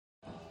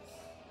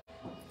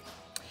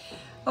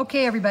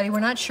Okay, everybody, we're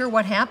not sure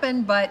what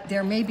happened, but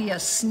there may be a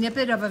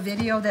snippet of a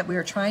video that we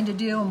were trying to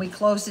do and we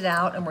closed it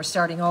out and we're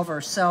starting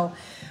over. So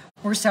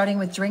we're starting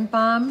with drink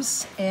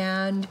bombs,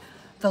 and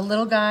the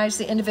little guys,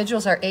 the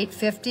individuals are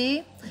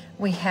 $8.50.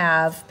 We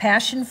have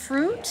passion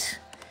fruit,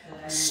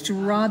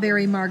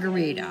 strawberry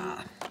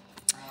margarita,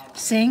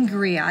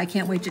 sangria. I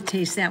can't wait to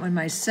taste that one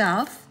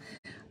myself.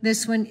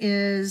 This one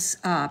is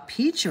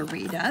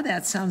peacharita.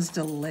 That sounds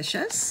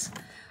delicious.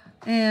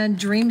 And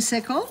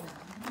dreamsicle.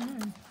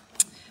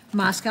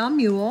 Moscow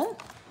Mule,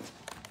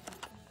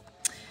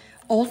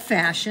 Old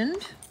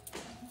Fashioned,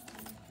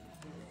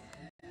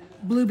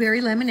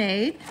 Blueberry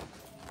Lemonade,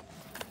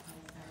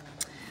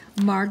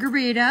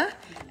 Margarita,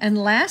 and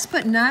last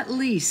but not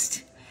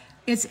least,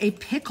 it's a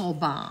pickle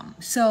bomb.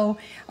 So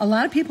a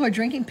lot of people are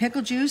drinking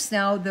pickle juice.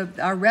 Now,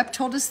 our rep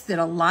told us that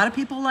a lot of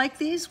people like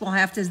these. We'll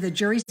have to, the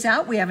jury's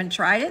out. We haven't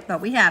tried it, but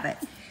we have it.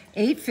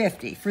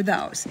 $8.50 for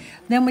those.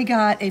 Then we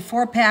got a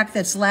 4-pack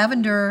that's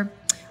lavender,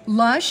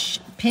 lush,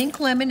 pink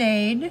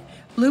lemonade,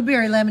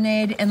 blueberry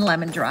lemonade, and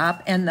lemon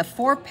drop, and the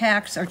 4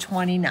 packs are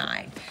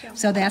 $29.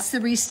 So that's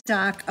the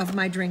restock of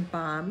my drink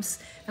bombs.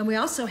 And we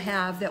also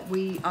have that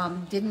we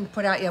didn't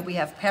put out yet. We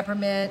have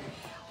peppermint.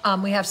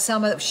 We have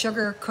some of the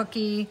sugar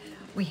cookie.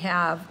 We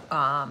have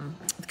a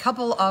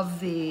couple of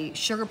the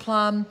sugar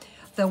plum,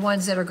 the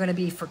ones that are going to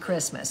be for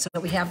Christmas. So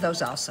we have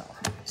those also.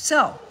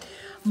 So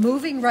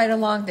moving right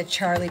along to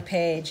Charlie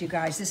Page, you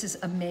guys, this is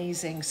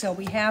amazing. So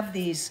we have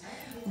these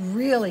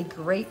really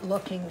great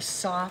looking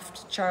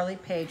soft Charlie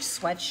Page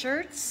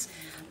sweatshirts,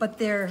 but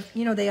they're,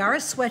 you know, they are a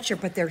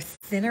sweatshirt, but they're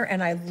thinner,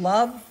 and I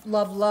love,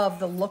 love, love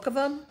the look of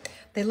them.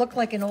 They look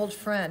like an old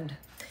friend.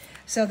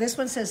 So this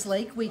one says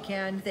Lake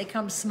Weekend. They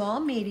come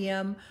small,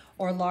 medium,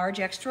 or large,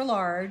 extra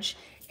large,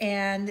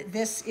 and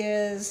this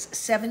is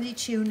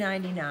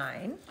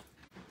 $72.99.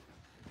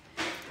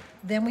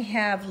 Then we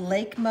have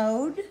Lake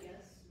Mode,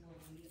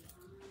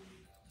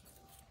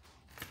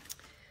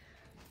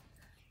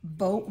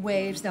 Boat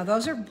Waves. Now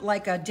those are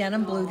like a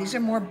denim blue. These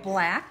are more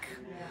black,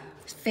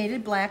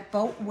 faded black.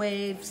 Boat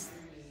Waves,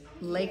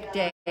 Lake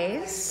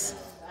Days.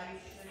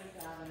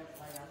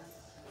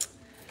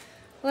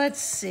 Let's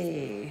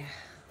see.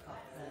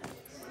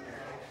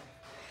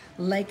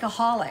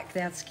 Lakeaholic,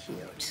 that's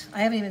cute.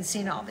 I haven't even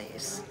seen all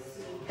these.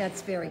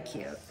 That's very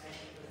cute.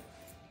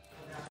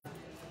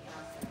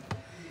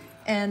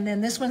 And then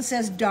this one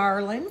says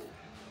Darling.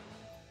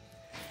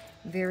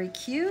 Very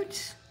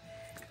cute.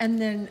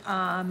 And then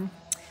I'm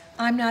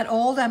Not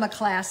Old, I'm a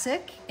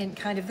Classic in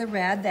kind of the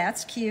red.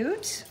 That's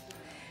cute.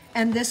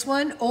 And this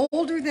one,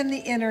 Older Than the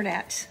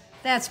Internet.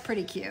 That's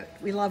pretty cute.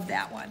 We love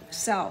that one.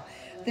 So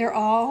they're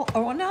all,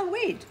 oh no,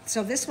 wait.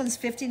 So this one's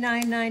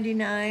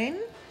 $59.99.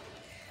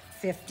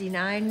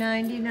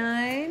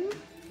 $59.99.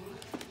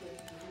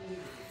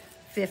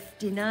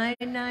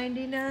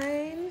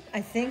 $59.99.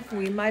 I think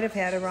we might have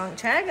had a wrong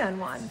tag on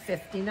one.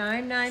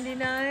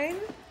 $59.99.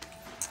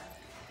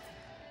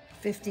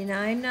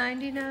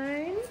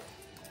 $59.99.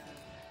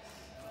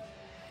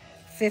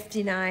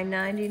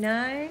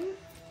 $59.99.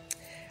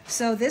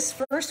 So this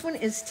first one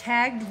is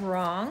tagged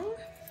wrong.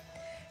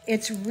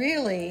 It's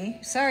really,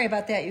 sorry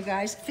about that, you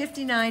guys,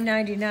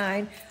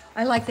 $59.99.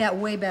 I like that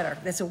way better.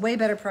 That's a way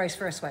better price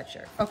for a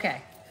sweatshirt.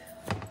 Okay,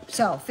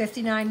 so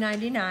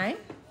 $59.99.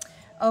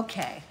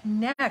 Okay,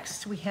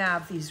 next we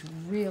have these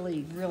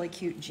really, really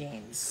cute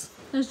jeans.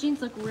 Those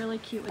jeans look really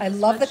cute with I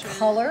love the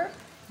color.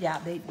 Yeah,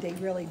 they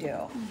really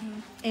do.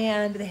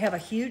 And they have a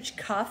huge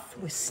cuff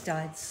with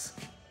studs.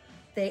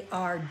 They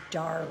are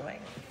darling.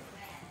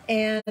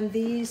 And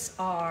these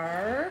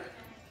are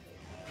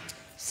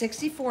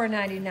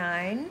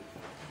 $64.99.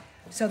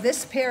 So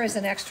this pair is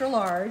an extra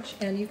large,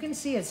 and you can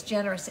see it's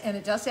generous, and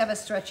it does have a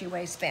stretchy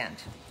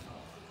waistband.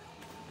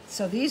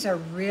 So these are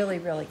really,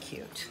 really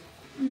cute.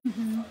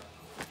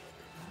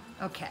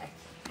 Okay.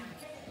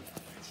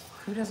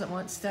 Who doesn't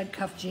want stud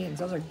cuff jeans?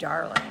 Those are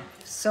darling.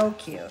 So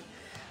cute.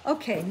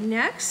 Okay,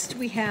 next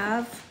we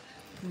have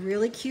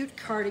really cute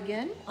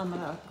cardigan. I'm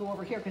gonna go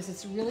over here because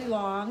it's really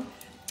long.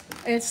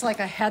 It's like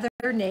a heather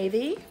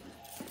navy,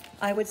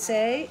 I would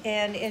say,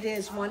 and it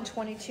is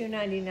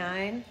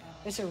 $122.99.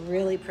 It's a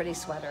really pretty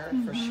sweater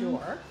for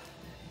sure.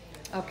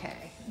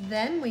 Okay,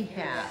 then we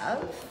have,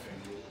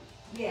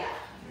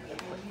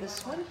 put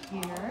this one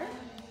here.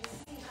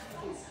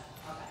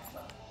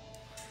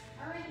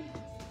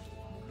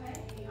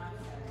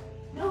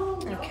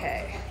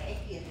 Okay.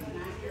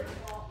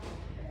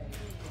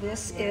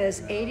 This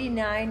is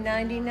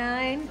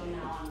 $89.99.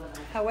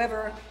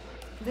 However,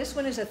 this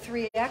one is a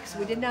 3X.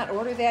 We did not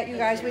order that, you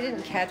guys. We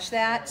didn't catch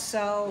that.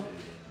 So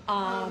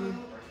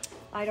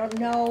I don't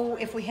know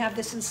if we have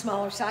this in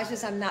smaller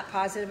sizes. I'm not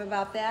positive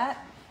about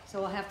that.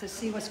 So we'll have to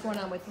see what's going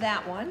on with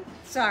that one.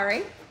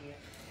 Sorry.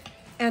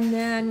 And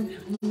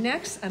then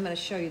next, I'm going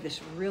to show you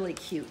this really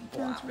cute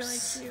blouse.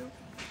 That's really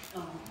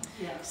cute.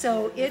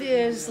 So it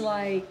is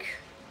like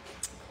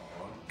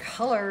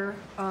color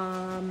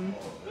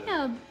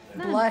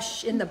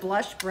blush, in the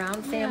blush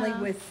brown family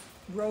with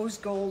rose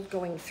gold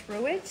going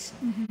through it.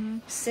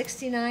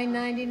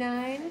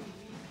 $69.99.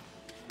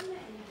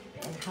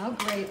 how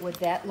great would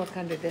that look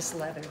under this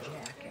leather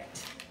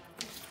jacket?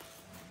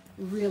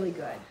 Really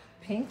good.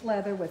 Pink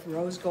leather with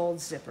rose gold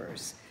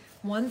zippers.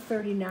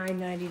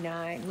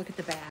 $139.99. Look at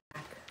the back.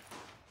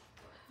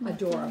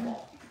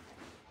 Adorable.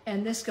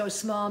 And this goes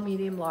small,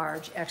 medium,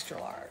 large, extra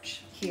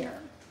large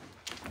here.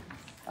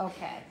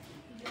 Okay.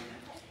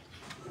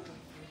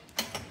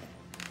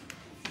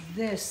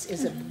 This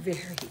is a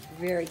very,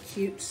 very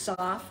cute,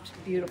 soft,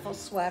 beautiful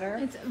sweater.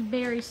 It's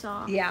very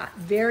soft. Yeah,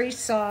 very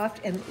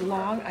soft and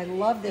long. I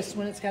love this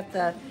one. It's got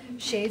the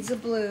shades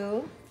of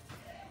blue,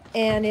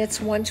 and it's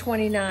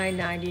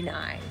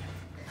 $129.99.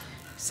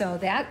 So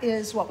that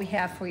is what we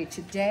have for you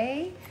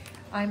today.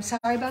 I'm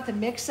sorry about the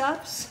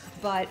mix-ups,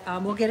 but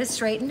we'll get it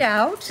straightened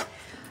out.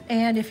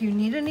 And if you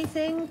need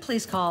anything,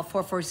 please call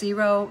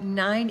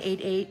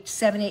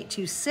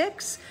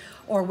 440-988-7826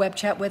 or web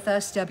chat with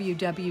us,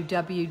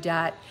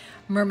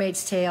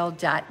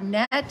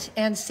 www.mermaidstale.net.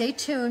 And stay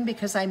tuned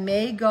because I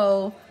may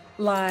go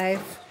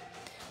live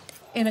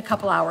in a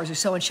couple hours or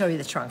so and show you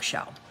the trunk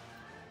show.